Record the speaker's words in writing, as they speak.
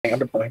I'm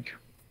deploying.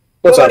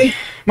 What's up? Buddy?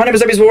 My name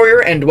is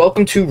TheDiabetesWarrior, and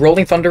welcome to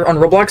Rolling Thunder on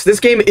Roblox.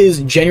 This game is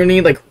genuinely,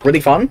 like, really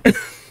fun.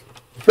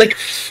 like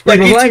I'm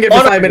playing it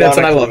for 5 minutes,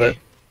 and I love it.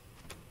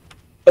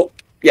 Oh,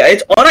 yeah,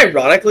 it's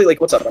unironically,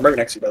 like, what's up? I'm right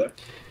next to you,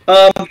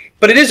 brother.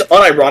 But it is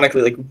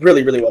unironically, like,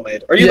 really, really well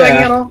made. Are you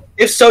lagging at all?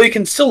 If so, you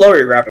can still lower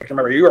your graphics.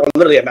 Remember, you are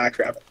literally at max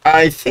graphics.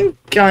 I think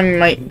I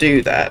might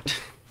do that.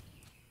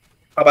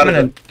 How about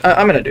I'm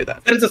gonna do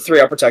that. It is a 3,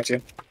 I'll protect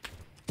you.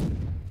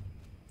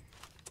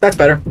 That's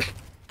better.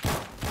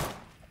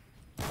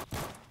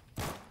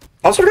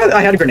 Also forgot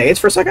I had grenades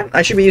for a second.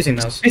 I should be using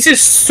those. This is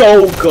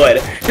so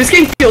good. This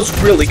game feels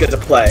really good to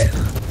play.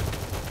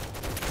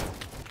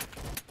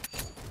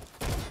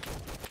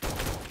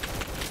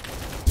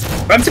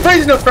 I'm surprised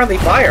there's no friendly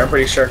fire, I'm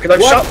pretty sure, because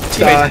I've shot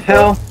teammates before.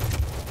 Hell?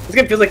 This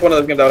game feels like one of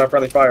those games that would have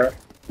friendly fire.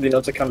 You know,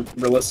 it's like kind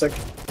of realistic.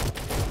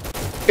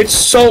 It's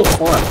so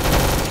fun.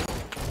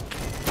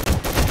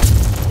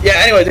 Yeah,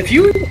 anyways, if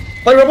you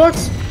play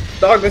Roblox,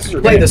 dog, this is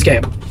your Play this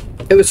game.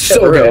 It was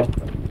so real. good.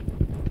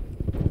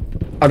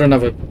 I don't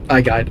know,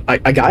 I died. I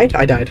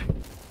died.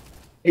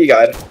 He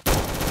died.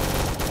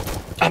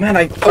 Oh man,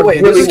 oh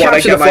wait, this is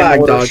capture the flag,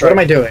 dog. What am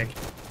I doing?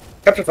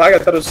 Capture flag? I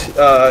thought it was,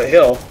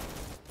 hill.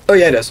 Oh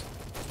yeah, it is.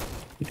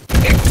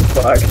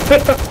 Flag.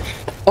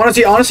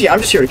 honestly, I'm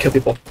just here to kill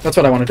people. That's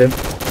what I want to do.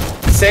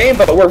 Same,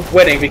 but we're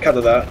winning because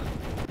of that.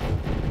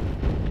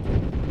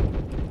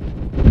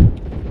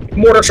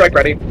 Mortar strike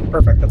ready.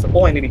 Perfect, that's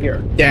all I need to hear.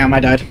 Damn, I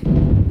died.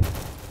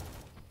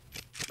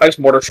 I just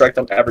mortar strike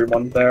on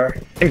everyone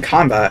there. In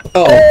combat.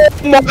 Oh.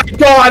 Oh my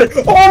god!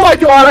 Oh my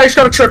god, I just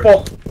got a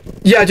triple!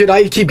 Yeah, dude,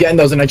 I keep getting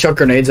those and I chuck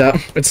grenades out.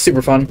 It's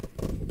super fun.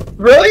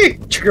 Really?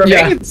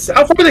 Grenades? Yeah.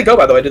 How far do they go,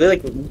 by the way? Do they,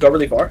 like, go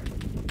really far?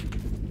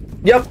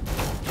 Yep.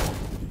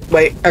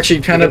 Wait, actually,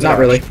 kind of not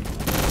really.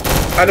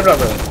 Kind of not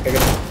really. Okay,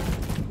 good.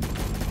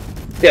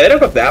 Yeah, they don't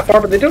go that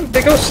far, but they go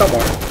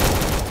somewhere.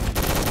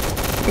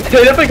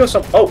 They definitely go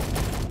some. Oh.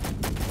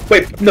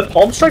 Wait, the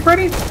palm strike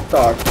ready?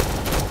 Dog.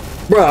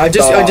 Bro, I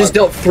just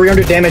dealt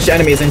 300 damage to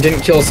enemies and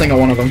didn't kill a single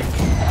one of them.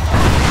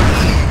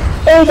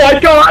 Oh my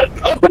god!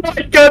 Oh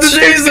my god, this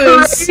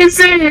Jesus! is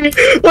crazy!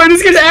 Wait,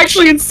 this game's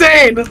actually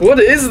insane! What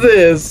is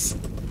this?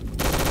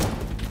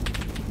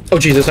 Oh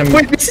Jesus,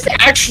 Wait, this is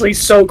actually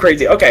so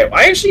crazy. Okay,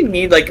 I actually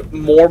need, like,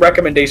 more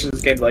recommendations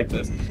of games like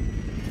this.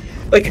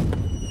 Like,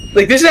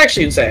 this is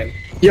actually insane.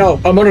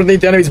 Yo, I'm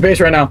underneath the enemy's base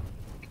right now.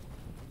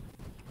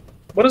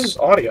 What is this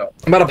audio?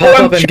 I'm about to pop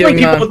up and give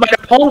people with my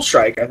palm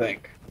strike, I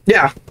think.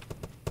 Yeah.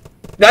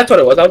 That's what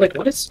it was. I was like,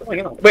 what is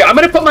going on? Wait, I'm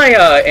gonna put my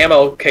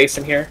ammo case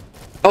in here.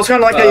 I was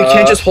kind of like how you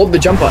can't just hold the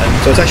jump button,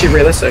 so it's actually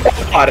realistic.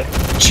 Oh god,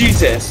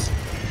 Jesus.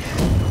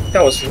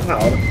 That was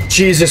loud.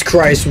 Jesus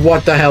Christ,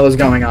 what the hell is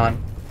going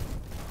on?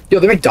 Yo,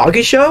 the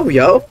McDoggy Show?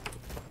 Yo?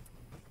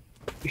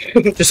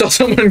 Just saw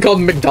someone called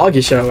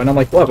McDoggy Show, and I'm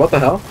like, what the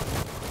hell?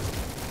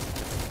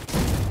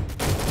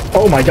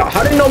 Oh my god,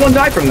 how did no one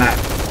die from that?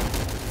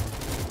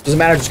 Doesn't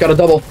matter, just got a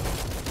double.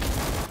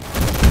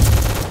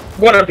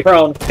 What a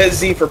prone. Hit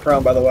Z for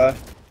prone, by the way.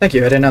 Thank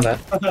you, I didn't know that.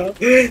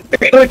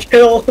 They're gonna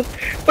kill.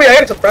 Wait, I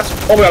gotta suppress.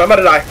 Oh my god, I'm about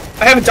to die.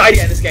 I haven't died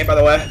yet in this game, by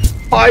the way.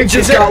 I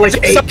just got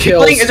like 8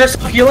 kills. Is there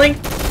some healing?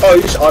 Oh,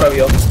 you just auto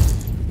heal.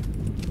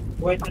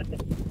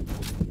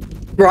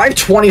 Bro, I have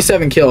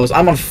 27 kills.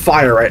 I'm on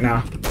fire right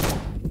now.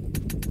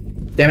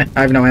 Damn it,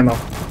 I have no ammo.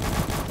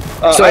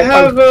 So I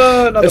have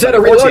instead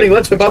of reloading,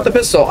 let's whip out the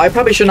pistol. I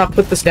probably should not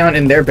put this down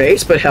in their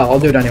base, but hell, I'll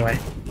do it anyway.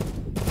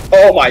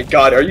 Oh my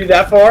god, are you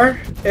that far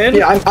in?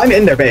 Yeah, I'm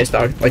in their base,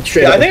 dog. Like,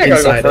 straight up I think I gotta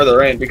inside go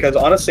further in, because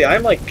honestly,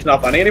 I'm like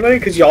not finding anybody,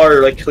 because y'all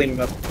are like cleaning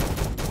up.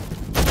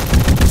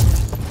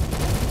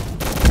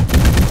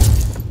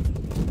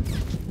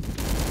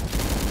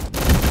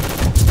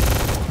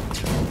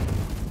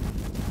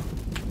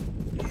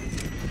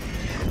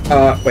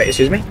 Wait,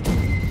 excuse me?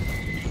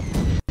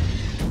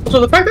 So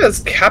the fact that it's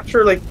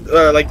capture like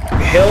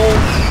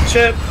hill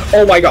shit.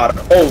 Oh my god.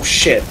 Oh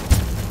shit.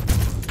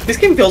 This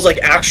game feels like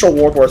actual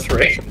World War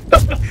III.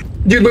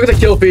 Dude, look at the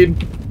kill feed.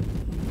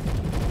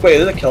 Wait,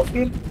 is it a kill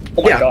feed?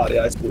 Oh my god,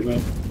 yeah, I see what you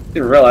mean.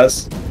 Didn't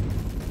realize.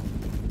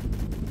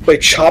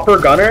 Wait, chopper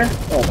gunner?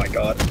 Oh my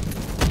god.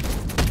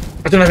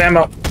 I don't have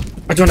ammo.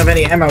 I don't have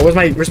any ammo. Where's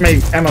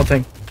my ammo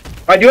thing?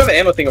 I do have an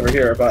ammo thing over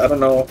here, but I don't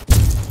know.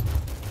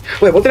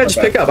 Wait, what did I just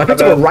pick up? I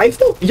picked up a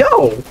rifle?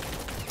 Yo!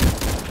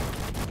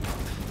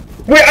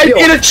 Wait, I'm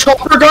in a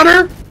chopper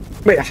gunner?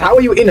 Wait, how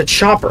are you in a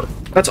chopper?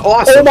 That's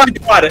awesome. Oh my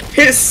god,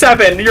 hit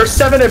 7. Your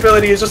 7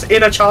 ability is just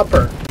in a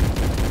chopper.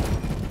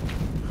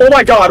 Oh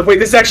my god, wait,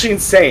 this is actually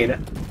insane.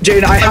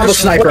 Jaden, I have a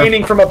sniper. I'm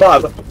raining from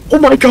above. Oh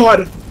my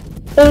god.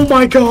 Oh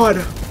my god.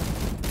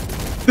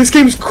 This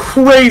game's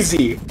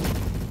crazy.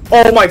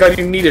 Oh my god,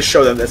 you need to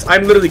show them this.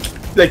 I'm literally,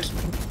 like,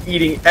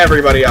 eating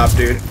everybody up,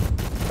 dude.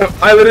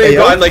 I literally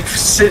got, like,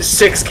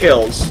 6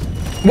 kills.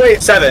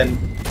 Wait. 7.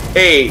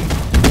 8.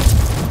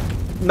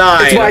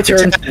 9. It's my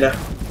turn. 10.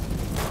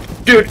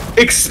 Dude,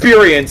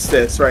 experience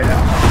this right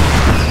now.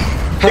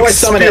 How do I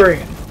summon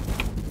it?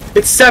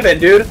 It's 7,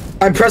 dude.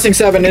 I'm pressing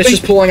 7 and it's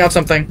just pulling out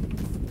something.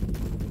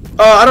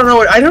 I don't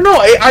know. I don't know.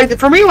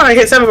 For me, when I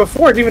hit 7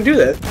 before, I didn't even do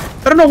this.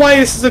 I don't know why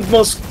this is the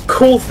most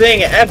cool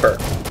thing ever.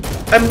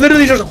 I'm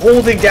literally just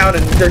holding down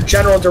in their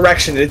general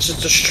direction, and it's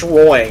just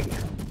destroying.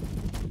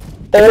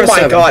 Oh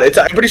my god!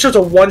 I'm pretty sure it's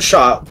a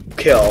one-shot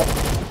kill.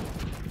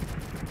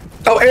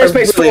 Oh,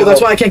 airspace full.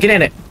 That's why I can't get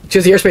in it.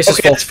 Because the airspace is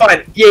full. It's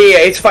fine. Yeah,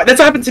 it's fine. That's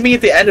what happened to me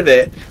at the end of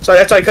it. So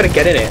that's why I couldn't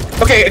get in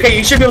it. Okay,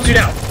 you should be able to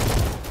now.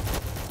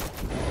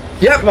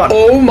 Yep. Come on.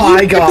 Oh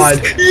my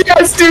god.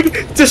 Yes, dude.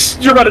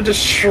 You're about to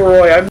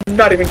destroy. I'm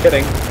not even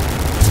kidding.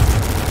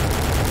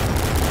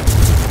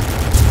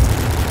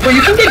 Well,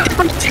 you can get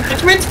different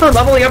attachments for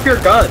leveling up your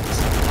guns.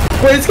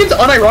 Well, this game's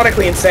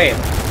unironically insane.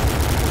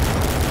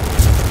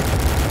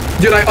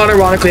 Dude, I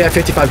unironically have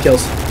 55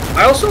 kills.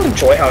 I also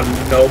enjoy how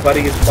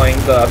nobody is playing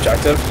the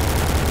objective.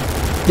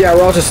 Yeah,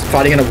 we're all just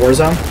fighting in a war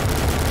zone.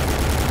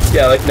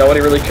 Yeah, like nobody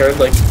really cared.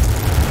 Like,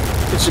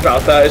 it's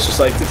about that. It's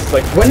just like this is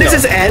like. When does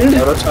this end?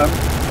 Murder time.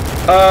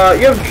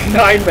 You have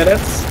 9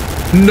 minutes.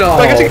 No.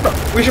 So I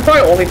guess we should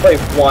probably only play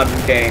one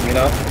game. You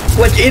know.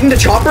 Like in the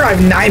chopper, I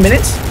have 9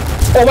 minutes.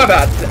 Oh my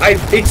bad.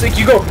 It's like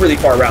you go really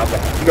far around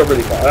that. You go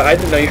really far. I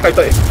didn't know you. I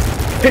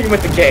thought you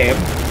went the game.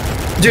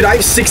 Dude, I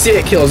have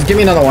 68 kills. Give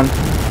me another one.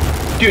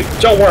 Dude,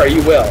 don't worry.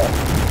 You will.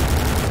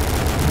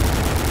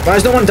 Why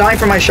is no one dying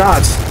from my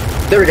shots?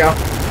 There we go.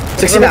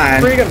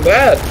 69. Freaking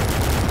bad.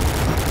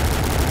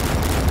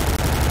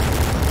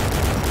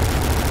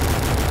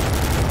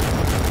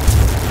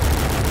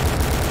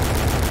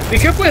 We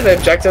could play the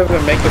objective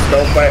and make this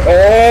go by. Oh,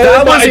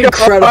 that was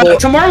incredible.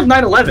 Tomorrow's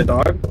 9/11,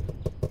 dog.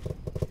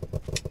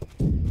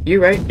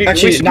 You right?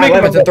 Actually,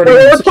 9/11's in 30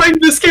 minutes. minutes. We're playing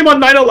this game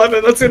on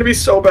 9/11. That's gonna be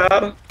so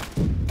bad.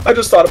 I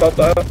just thought about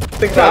that.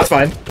 No, that's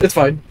fine. It's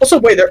fine. Also,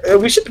 wait,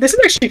 this is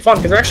actually fun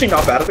because they're actually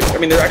not bad. I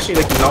mean, they're actually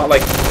like not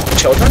like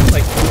children.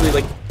 Like really,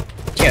 like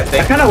can't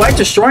think. I kind of like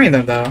destroying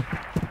them though.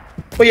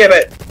 Well, yeah,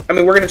 but I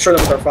mean, we're gonna destroy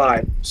them with our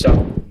 5.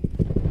 So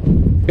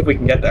if we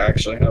can get there,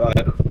 actually, I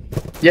lied.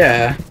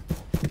 Yeah.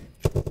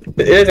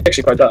 It is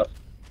actually quite tough.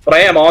 But I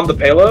am on the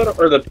payload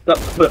or the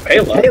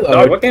payload. Payload.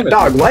 Dog, what game is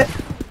Dog, what?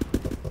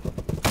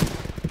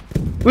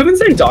 We've been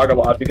saying dog a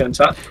lot. If you couldn't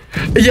tell.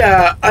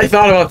 Yeah, I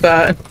thought about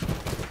that.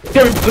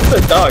 Yeah, we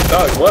said dog.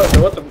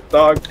 What the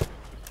dog?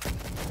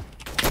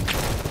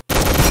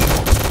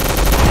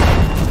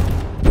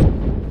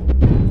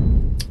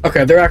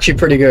 Okay, they're actually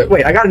pretty good.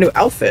 Wait, I got a new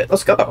outfit.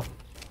 Let's go.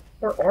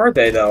 Where are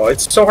they though?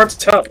 It's so hard to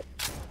tell.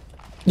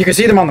 You can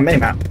see them on the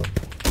minimap.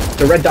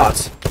 The red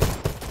dots.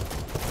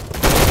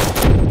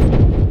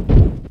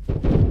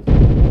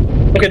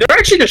 Okay, they're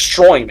actually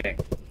destroying me.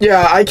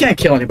 Yeah, I can't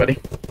kill anybody.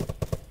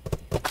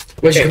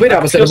 Which is the complete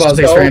opposite of what I was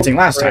experiencing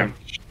last time.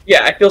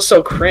 Yeah, I feel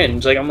so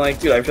cringe. Like, I'm like,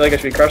 dude, I feel like I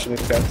should be crushing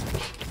these guys.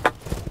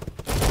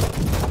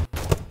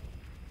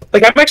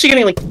 Like, I'm actually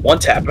getting, like, one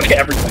tap at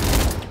everything.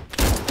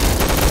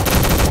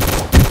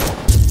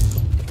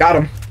 Got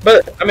him.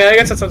 But, I mean, I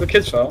guess that's not the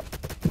kids' fault.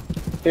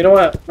 You know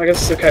what? I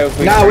guess it's okay if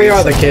we... Now we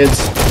are the kids.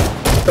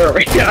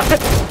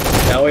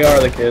 Now we are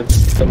the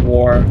kids. The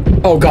war.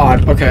 Oh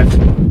god, okay.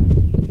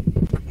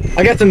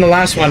 I guess in the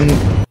last one,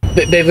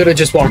 they literally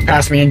just walked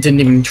past me and didn't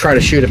even try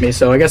to shoot at me,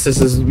 so I guess this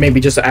is maybe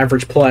just an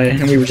average play,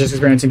 and we were just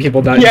experiencing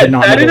people that did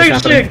not know what was happening. Yeah, that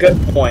is actually a good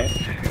point.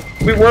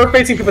 We were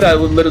facing people that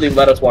would literally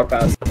let us walk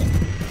past.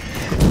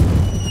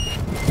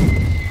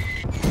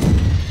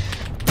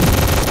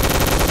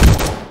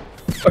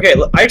 Okay,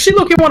 I actually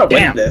look want to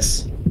win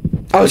this.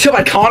 I was killed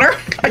by Connor?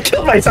 I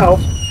killed myself.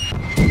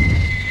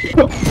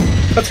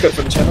 That's good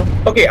for the channel.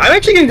 Okay, I'm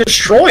actually getting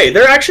destroyed.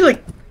 They're actually,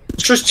 like,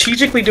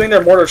 strategically doing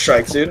their mortar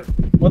strikes, dude.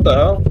 What the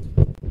hell?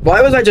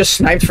 Why was I just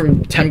sniped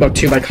from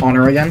 10-2 by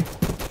Connor again?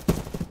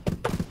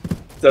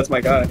 That's my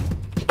guy.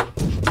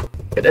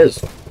 It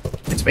is.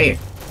 It's me.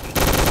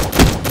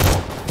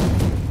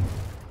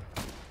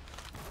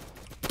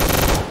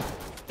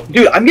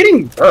 Dude, I'm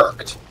getting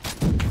burked.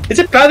 Is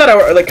it bad that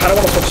I like kind of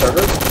want to switch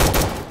servers?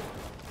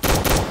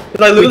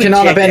 We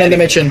cannot abandon the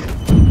mission.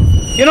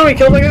 You know how many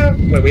kills I got?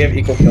 Wait, we have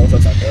equal kills.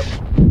 That's not good.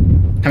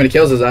 How many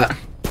kills is that?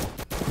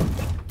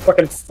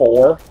 Fucking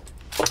 4.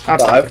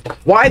 5.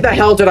 Why the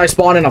hell did I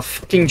spawn in a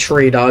fucking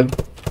tree, dog?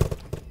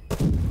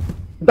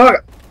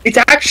 Dog, it's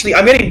actually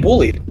I'm getting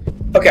bullied.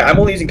 Okay, I'm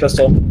only using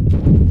pistol.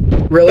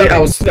 Really?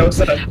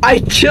 I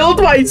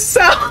killed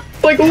myself!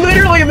 Like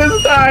literally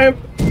this time!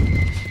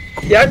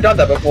 Yeah, I've done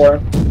that before.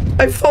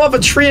 I fell off a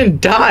tree and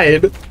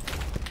died.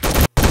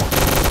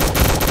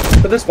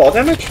 For this ball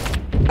damage?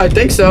 I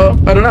think so.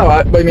 I don't know.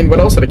 I mean, what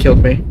else would have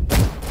killed me?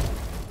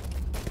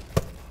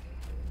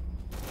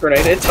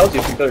 Grenade, it tells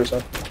you if you kill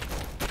yourself.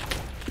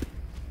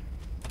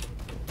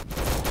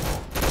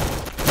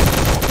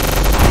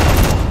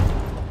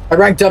 I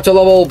ranked up to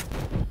level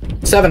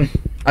 7.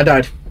 I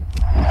died.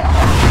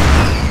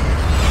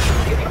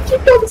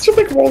 It's just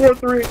like World War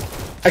 3.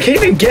 I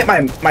can't even get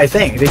my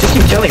thing. They just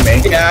keep killing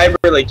me. Yeah, I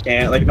really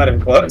can't. Like, not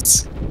even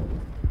close.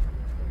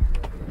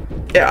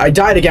 Yeah, I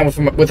died again with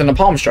a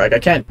napalm strike. I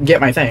can't get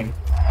my thing.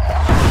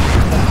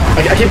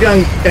 I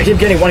keep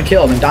getting 1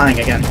 kill and then dying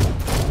again.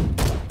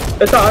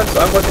 It's not.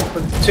 I'm working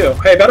for 2.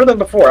 Hey, better than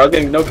before. I was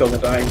getting no kills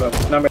and dying, but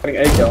now I'm getting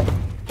a kill,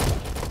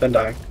 then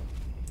dying.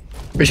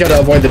 We should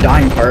avoid the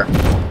dying part.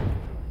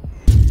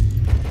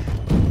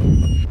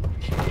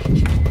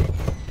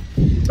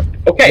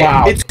 Okay,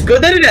 wow. It's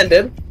good that it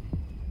ended.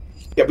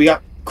 Yeah, we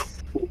got...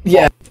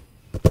 Yeah.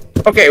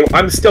 Okay,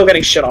 I'm still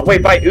getting shit on.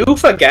 Wait, by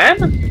Oof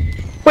again?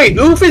 Wait,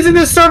 Oof is in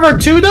this server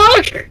too,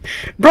 dog?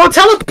 Bro,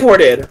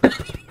 teleported!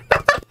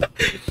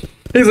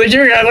 He's like,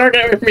 you guys aren't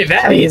gonna make me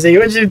that easy.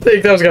 What did you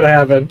think that was gonna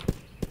happen?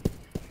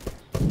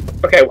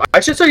 Okay, I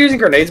should start using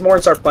grenades more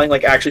and start playing,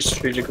 like, actually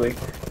strategically.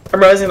 I'm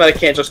realizing that I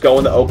can't just go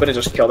in the open and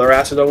just kill their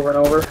asses over and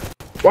over.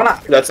 Why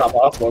not? That's not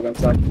possible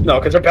against them. No,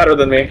 because they're better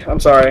than me. I'm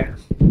sorry.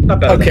 Not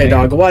better than me. Okay,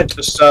 dog, what?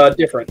 Just,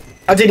 different.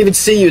 I didn't even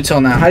see you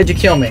till now. How did you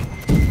kill me?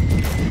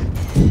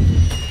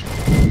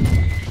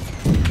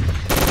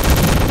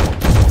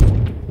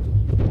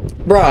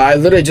 Bruh, I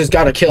literally just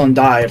got a kill and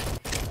died.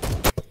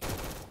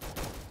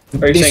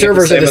 These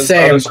servers are the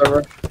same.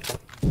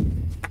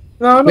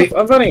 No,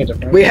 I'm finding it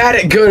different. We had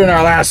it good in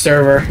our last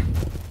server.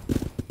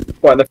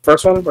 What, the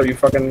first one? Where you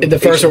fucking... In the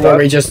first one where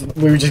we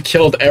just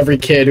killed every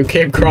kid who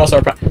came across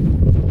our path.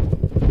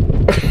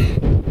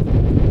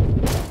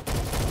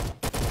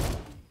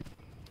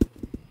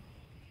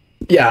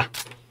 Yeah.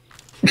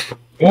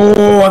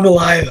 Oh, I'm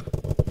alive.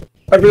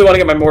 I really want to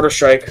get my mortar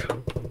strike.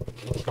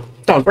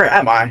 Dog, where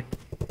am I?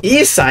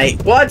 East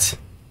site? What?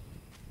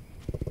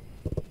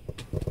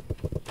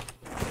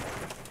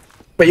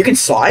 Wait, you can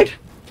slide?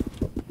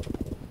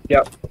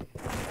 Yep.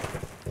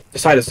 The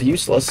side is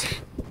useless.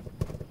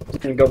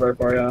 Didn't go very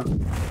far, yeah.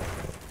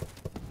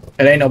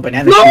 It ain't no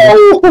banana.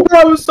 No!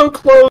 I was so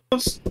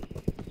close!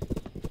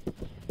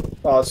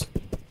 Pause.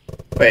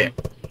 Wait.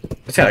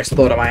 It's gonna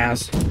explode on my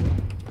ass.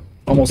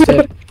 Almost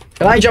did.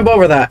 Can I jump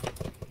over that?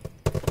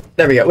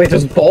 There we go. Wait,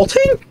 there's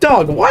bolting?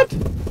 Dog, what?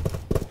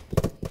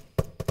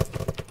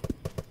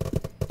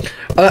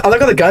 I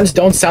like how the guns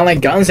don't sound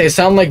like guns, they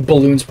sound like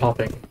balloons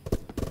popping.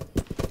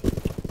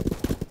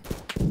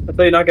 I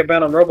thought you not get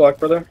banned on Roblox,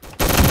 brother.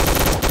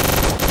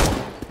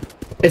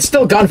 It's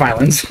still gun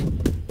violence.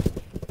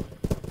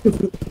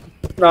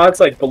 No, it's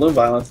like balloon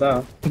violence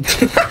now.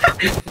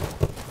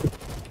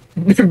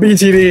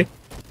 BTD.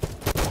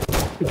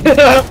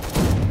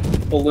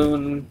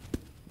 Balloon...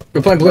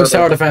 We're playing Balloons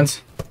Tower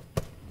Defense.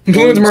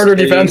 Balloons Murder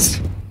Defense.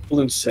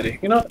 Balloon City.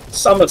 You know,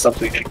 some of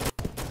something. Hey,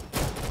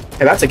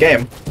 that's a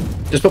game.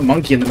 Just put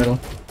monkey in the middle.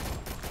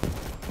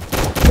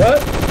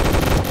 What?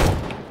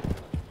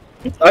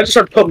 I just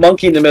started to put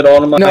monkey in the middle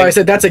and I'm like... No, I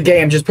said that's a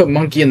game, just put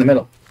monkey in the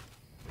middle.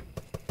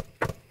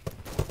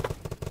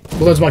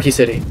 Balloons Monkey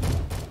City.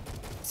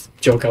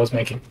 Joke I was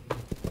making.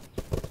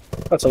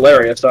 That's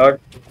hilarious, dog.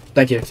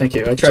 Thank you, thank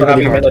you. I tried So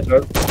really happy you hard. made that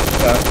joke.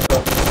 Yeah,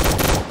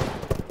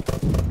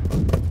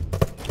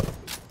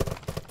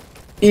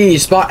 so.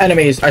 Spot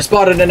enemies. I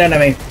spotted an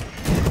enemy.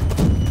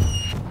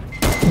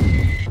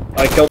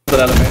 I killed an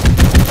enemy.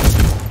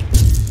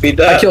 Beat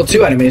that. I killed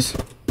 2 enemies.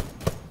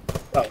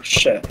 Oh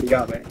shit, you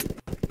got me.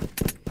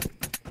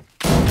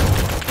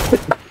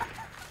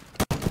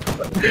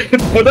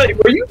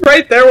 Were you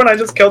right there when I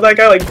just killed that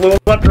guy, like blew him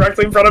up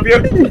directly in front of you?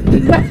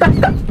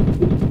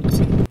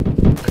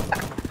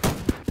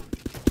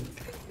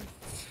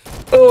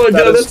 Oh my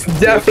god, that's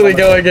definitely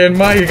going in.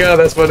 My god,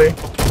 that's funny.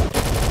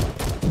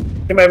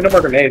 He might have no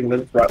more grenades and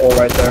it's all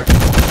right there.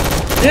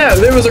 Yeah,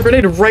 there was a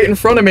grenade right in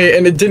front of me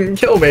and it didn't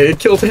kill me. It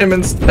killed him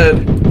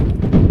instead.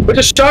 Which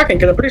is shocking,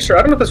 because I'm pretty sure,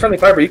 I don't know if it's friendly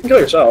fire, but you can kill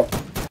yourself.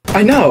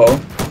 I know.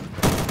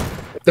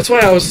 That's why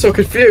I was so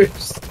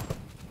confused.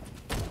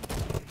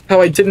 How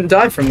I didn't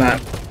die from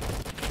that.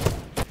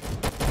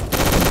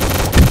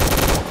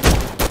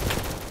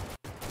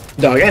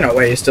 Dog, ain't no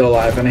way he's still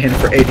alive, and I hit him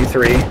for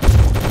 83.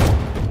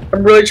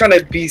 I'm really trying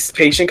to be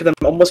patient, because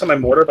I'm almost at my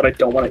mortar, but I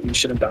don't want to eat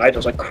shit and die. I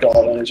just like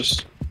crawl in and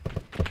just...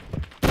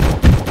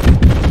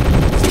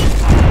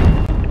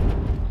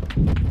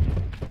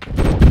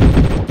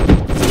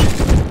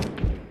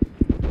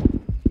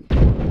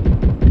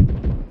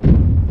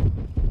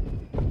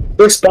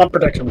 There's spawn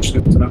protection, which is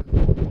good to know.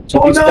 So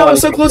Oh no, I'm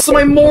so close to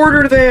my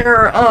mortar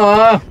there!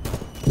 I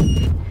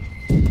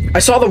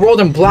saw the world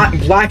in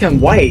black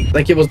and white,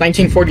 like it was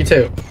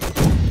 1942.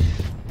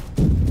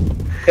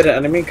 Hit an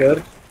enemy,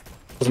 good.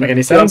 Doesn't make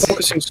any Yeah, I'm sense.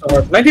 focusing so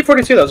hard.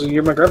 1942, that was the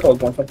year my grandpa was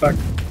born, fun fact.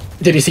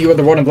 Did you see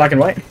the world in black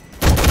and white?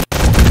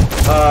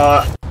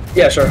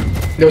 Yeah, sure.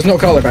 There was no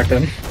color back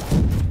then.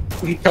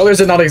 Colors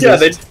did not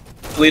exist. Yeah,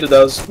 they deleted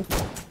those.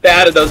 They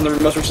added those in the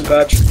most recent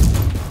patch.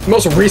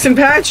 Most recent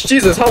patch?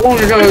 Jesus, how long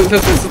ago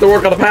since the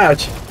work on the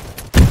patch?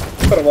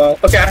 Quite a while.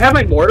 Okay, I have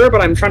my mortar, but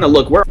I'm trying to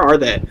look. Where are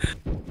they?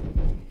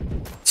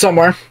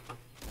 Somewhere.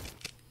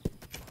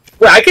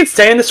 Wait, I can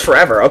stay in this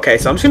forever. Okay,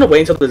 so I'm just gonna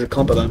wait until there's a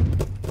clump of them.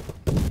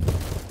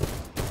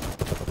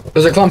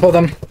 There's a clump of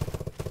them.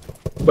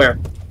 Where?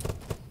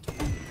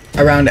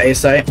 Around A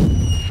site.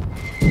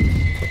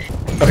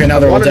 Okay, now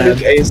they're all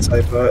dead. A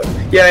site, but...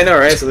 Yeah, I know,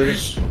 right? So they're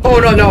just... Oh,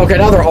 no, okay,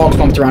 now they're all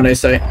clumped around A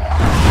site.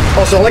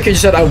 Also, like you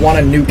said, I want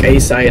to nuke A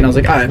site, and I was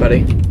like, alright,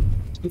 buddy.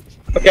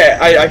 Okay,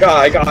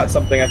 I got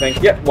something, I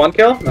think. Yeah, 1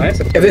 kill. Nice.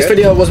 If this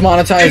video was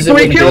monetized, it 3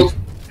 would kills!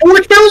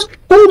 4 kills!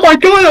 Oh my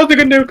god, that was a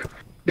good nuke!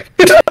 I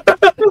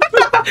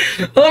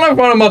don't know if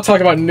I'm about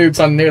talking about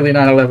nukes on nearly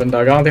 9/11,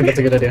 dog. I don't think that's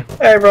a good idea.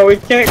 Hey, bro, we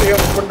can't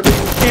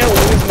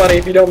lose money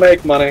if you don't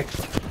make money.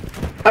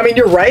 I mean,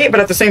 you're right, but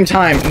at the same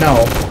time,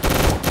 no.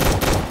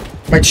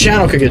 My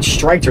channel could get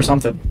striked or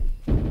something.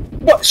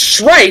 What?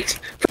 Striked?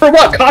 For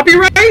what?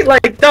 Copyright?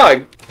 Like,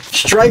 dog.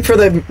 Strike for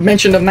the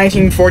mention of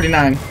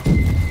 1949.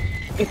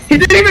 He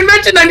didn't even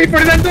mention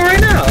 1949 until right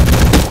now.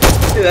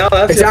 Dude,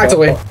 that's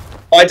exactly.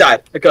 Oh, I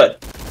died. Good.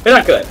 It's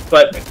not good,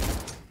 but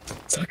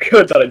it's not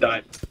good that I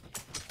died.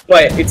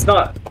 But it's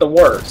not the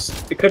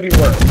worst. It could be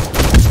worse.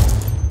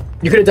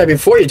 You could have died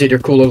before you did your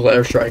cool little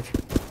airstrike.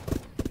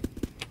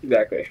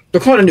 Exactly.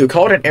 Don't call it a nuke.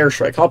 Call it an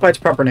airstrike. Call it by its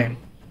proper name.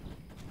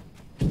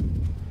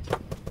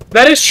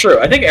 That is true.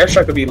 I think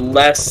airstrike would be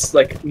less,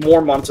 like,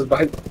 more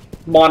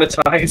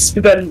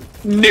monetized than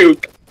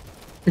nuke.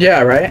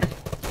 Yeah, right?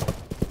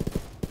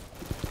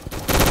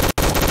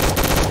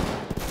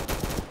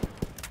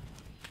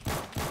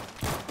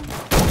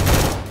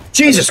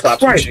 Jesus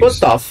Christ, what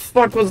the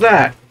fuck was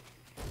that?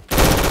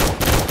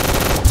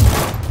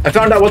 I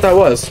found out what that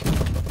was.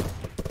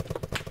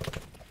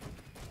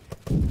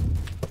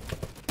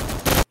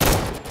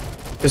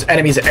 There's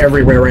enemies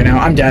everywhere right now.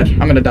 I'm dead.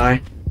 I'm gonna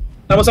die.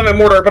 I almost have my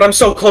mortar, but I'm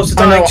so close to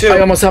dying too. I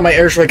almost have my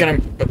airstrike and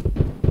I'm...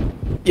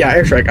 Yeah,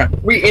 airstrike.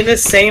 We in the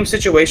same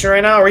situation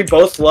right now? Are we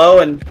both low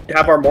and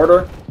have our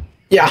mortar?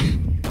 Yeah.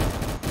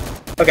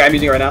 Okay, I'm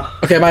using it right now.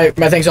 Okay, my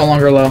thing's no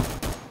longer low.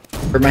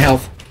 Or my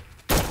health.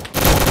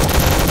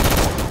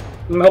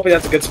 I'm hoping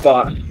that's a good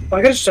spot. Oh,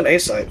 I got just an A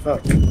site.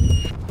 Fuck.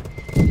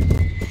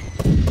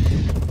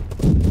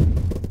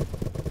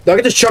 I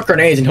could just chuck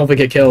grenades and hopefully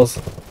get kills.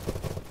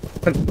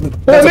 I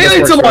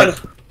meleeed someone!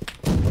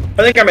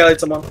 I think I meleeed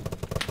someone.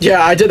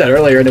 Yeah, I did that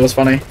earlier and it was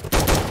funny.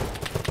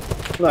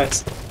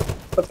 Nice.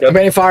 That's good. I'm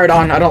getting fired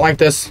on. I don't like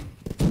this.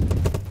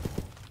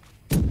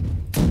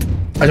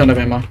 I don't have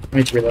ammo. I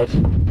need to reload.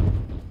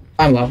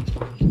 I'm low.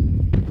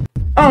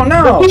 Oh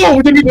no!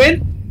 Oh, did we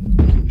win?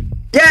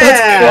 Yeah!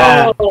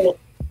 Let's go!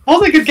 That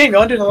was a good game. You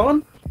want to do another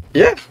one?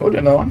 Yeah, we'll do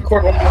another one.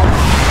 Record one more. Yeah,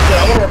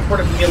 I want to record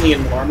a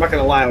million more. I'm not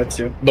going to allow it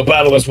to. The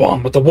battle is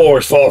won, but the war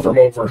is far from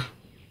over.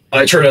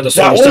 I turned into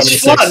That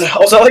was fun.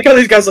 Also, I like how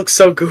these guys look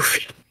so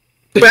goofy.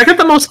 Wait, I got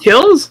the most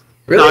kills?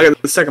 Really? No, I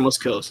got the second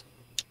most kills.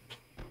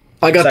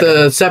 I got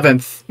the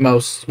 7th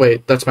most.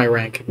 Wait, that's my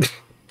rank.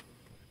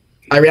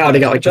 I reality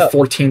got like the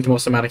 14th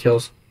most amount of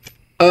kills.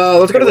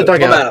 Let's go to the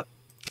dugout.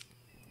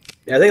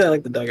 Yeah, I think I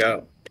like the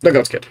dugout.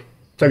 Dugout's good.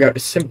 Dugout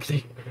is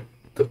simply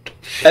good.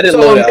 I didn't So,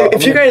 load out.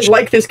 if you guys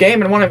like this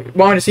game and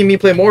want to see me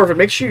play more of it,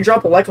 make sure you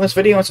drop a like on this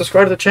video and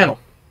subscribe to the channel.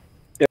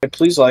 Yeah,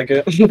 please like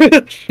it.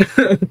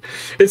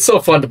 It's so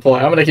fun to play.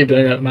 I'm gonna keep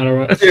doing it no matter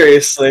what.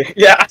 Seriously.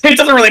 Yeah, it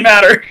doesn't really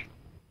matter.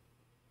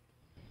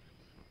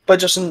 But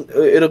just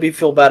it'll be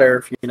feel better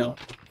if you know.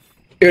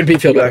 It would be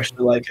feel better.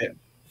 Actually like it.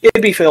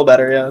 It'd be feel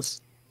better,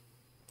 yes.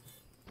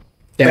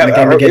 Yeah, the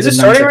game begins is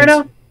it in 9 starting right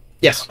seconds. now?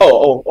 Yes.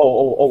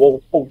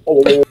 Oh.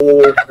 There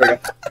we go.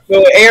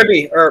 Wait, A or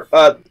B, or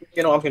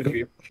you know, I'm gonna give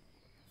you.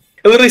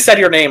 It literally said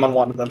your name on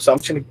one of them, so I'm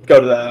just gonna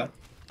go to that.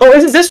 Oh,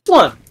 is it this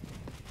one?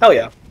 Hell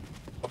yeah.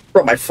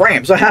 Bro, my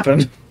frames. What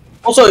happened?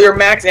 Also, your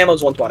max ammo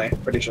is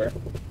 120. Pretty sure.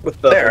 With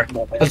the There.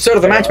 Instead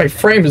of the max, my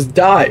frames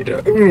died.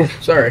 Ooh,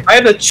 sorry. I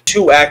have the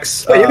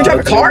 2x. Wait, you can drive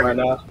a car? Right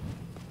now.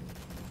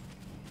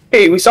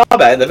 Hey, we saw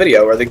that in the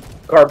video where the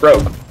car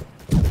broke.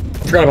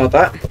 Forgot about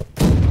that.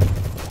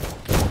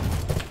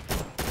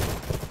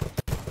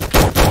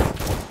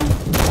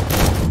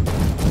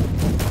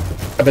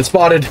 I've been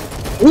spotted.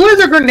 Who is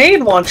a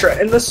grenade launcher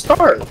in the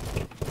start?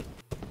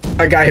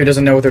 A guy who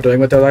doesn't know what they're doing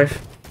with their life.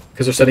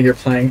 Because they're sitting here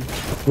playing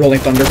Rolling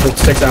Thunder for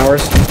 6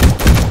 hours.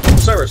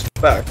 So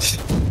respect.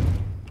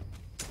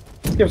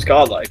 This game's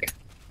godlike.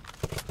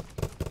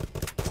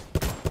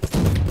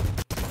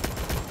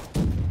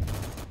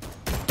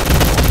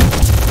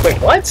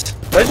 Wait, what?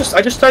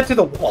 I just died through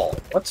the wall.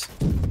 What?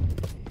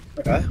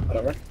 Okay,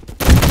 whatever.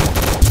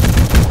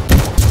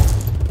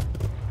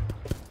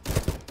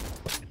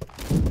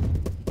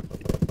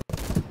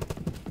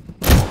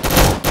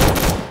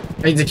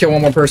 I need to kill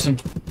one more person.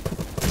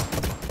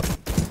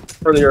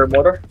 For your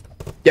mortar?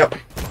 Yep.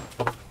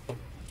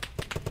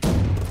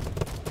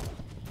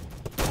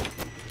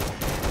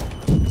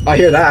 I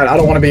hear that. I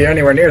don't want to be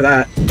anywhere near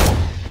that.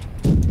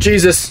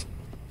 Jesus.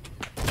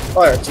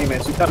 Oh, our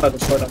teammates. We kind of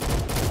destroyed them.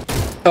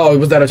 Oh,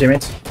 was that our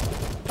teammates?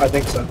 I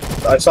think so.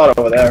 I saw it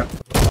over there. I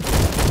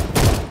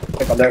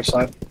think on their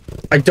side.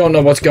 I don't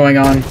know what's going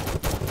on.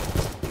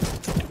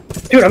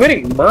 Dude, I'm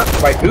getting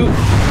murked by who?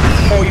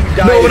 Oh, you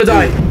died. No, I'm gonna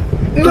die.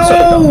 No!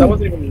 That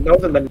wasn't even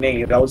the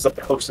name. That was the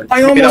person.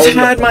 I almost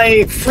had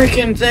my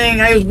freaking thing.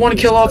 I was 1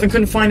 kill off and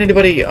couldn't find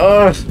anybody.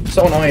 Ugh,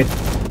 so annoyed.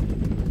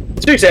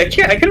 Seriously,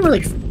 I couldn't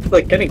really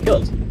like get any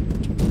kills.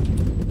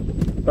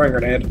 Throwing a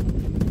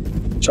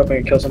grenade. Jumping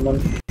and kill someone.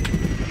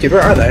 Dude,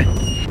 where are they?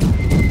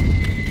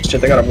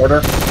 Shit, they got a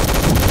mortar.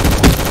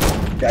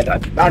 Yeah, I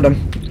died. Found them.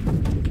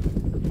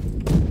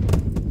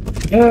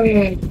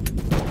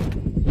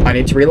 I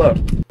need to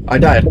reload. I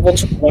died. Level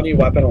 20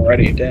 weapon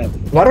already, damn.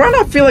 Why do I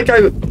not feel like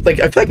I feel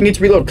like I need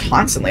to reload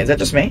constantly? Is that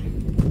just me?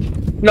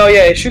 No,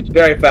 yeah, it shoots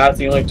very fast,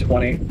 and you're like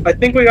 20. I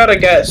think we gotta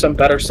get some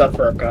better stuff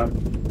for our gun.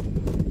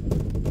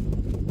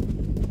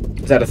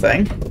 Is that a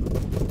thing?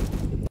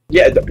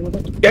 Yeah, have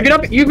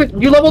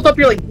you leveled up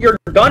your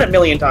gun a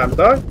million times,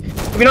 dog?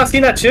 Have you not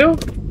seen that too?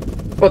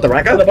 What, the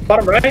right guy? On the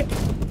bottom right?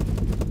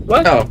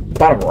 What? Oh,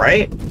 bottom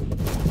right?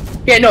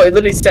 Yeah, no, it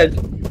literally said,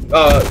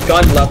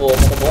 gun level,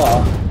 blah,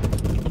 blah, blah.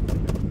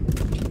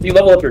 You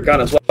level up your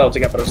gun as well to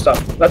get better stuff.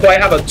 That's why I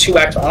have a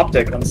 2x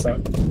optic on this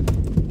thing.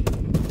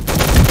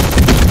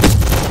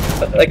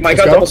 Like, my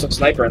gun's almost a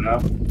sniper now.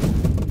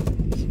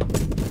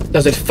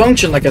 Does it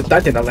function like a... I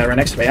think that right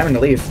next to me. I'm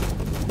gonna leave.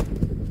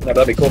 Yeah,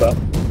 that'd be cool, though.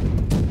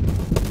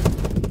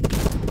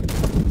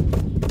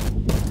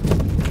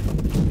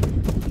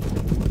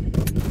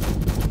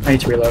 I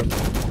need to reload.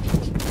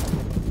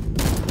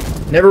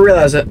 Never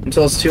realize it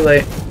until it's too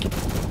late.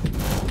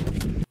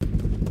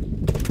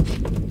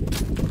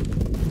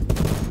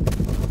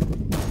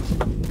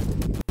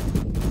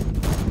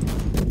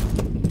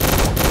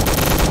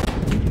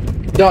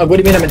 Dog, what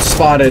do you mean I've been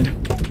spotted?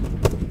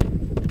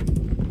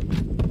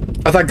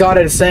 I thought God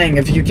is saying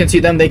if you can see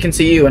them, they can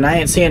see you, and I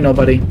ain't seeing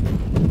nobody.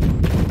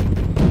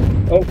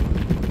 Oh,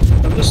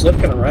 I'm just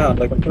looking around,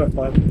 like I'm trying to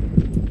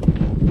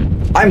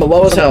find... I'm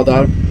low as hell,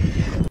 dog.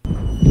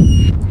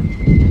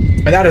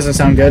 And that doesn't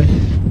sound good.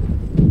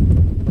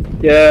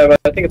 Yeah, but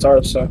I think it's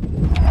ours, so...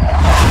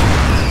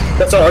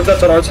 That's not ours,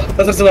 that's not ours,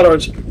 that's not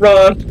ours.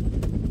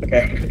 Run!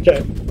 Okay,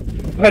 okay.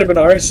 Might have been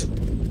ours.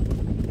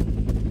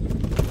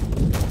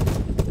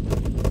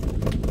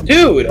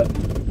 Dude!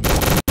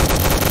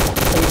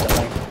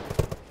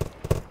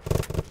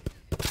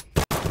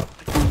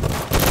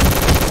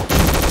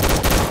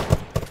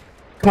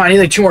 Come on, I need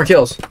like 2 more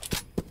kills.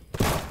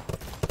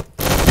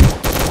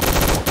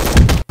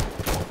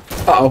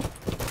 Uh-oh.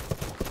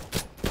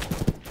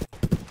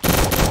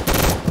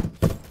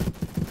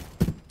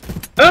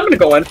 I'm gonna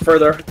go in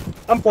further.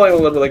 I'm playing a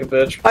little bit like a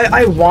bitch.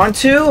 I want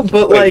to,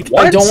 but Wait,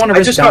 like, I don't want to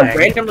risk dying. I just got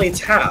randomly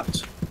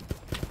tapped.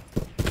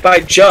 By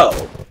Joe.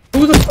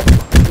 Who the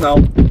f-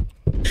 No.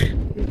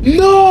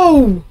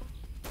 No!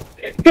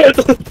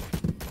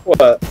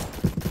 What?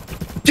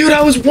 Dude,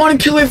 I was 1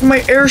 kill away from my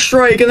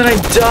airstrike, and then I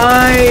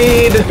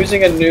died! I'm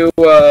using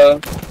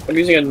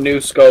a new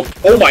scope.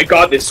 Oh my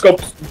god, this scope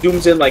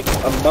zooms in like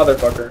a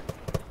motherfucker.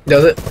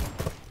 Does it?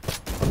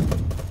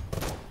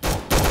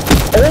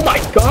 Oh my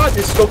god,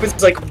 this scope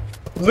is like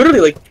literally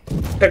like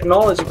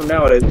technology from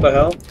nowadays. What the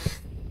hell?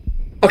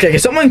 Okay, can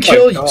someone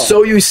kill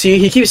So You See?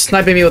 He keeps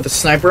sniping me with a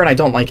sniper, and I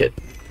don't like it.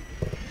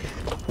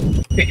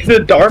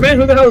 The Darman?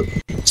 Who the hell?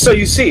 So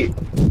You See?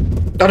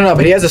 I don't know,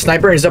 but he has a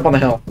sniper and he's up on the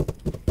hill.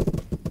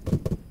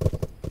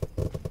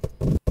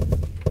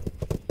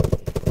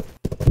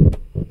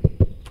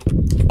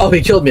 Oh,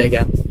 he killed me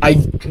again.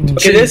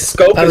 Okay, this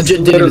scope is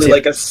literally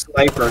like a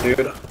sniper,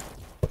 dude.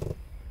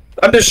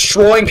 I'm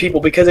destroying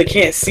people because they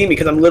can't see me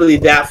because I'm literally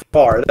that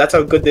far. That's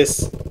how good this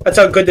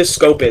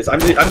scope is. I'm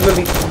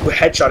literally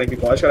headshotting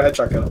people. I just got a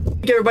headshot kill.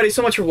 Thank you everybody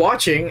so much for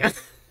watching.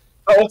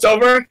 Oh, it's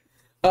over?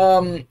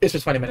 It's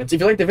just 20 minutes. If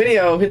you like the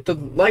video, hit the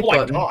like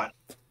button. God.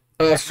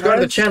 Subscribe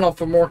to the channel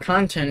for more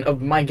content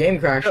of my game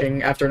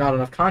crashing after not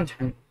enough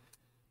content.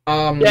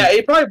 Yeah,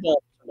 it probably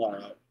won't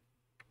tomorrow.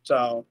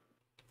 So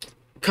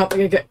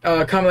comment,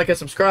 like, and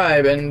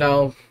subscribe, and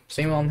I'll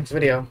see you all in the next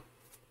video.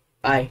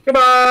 Bye.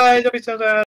 Goodbye. Don't be so sad.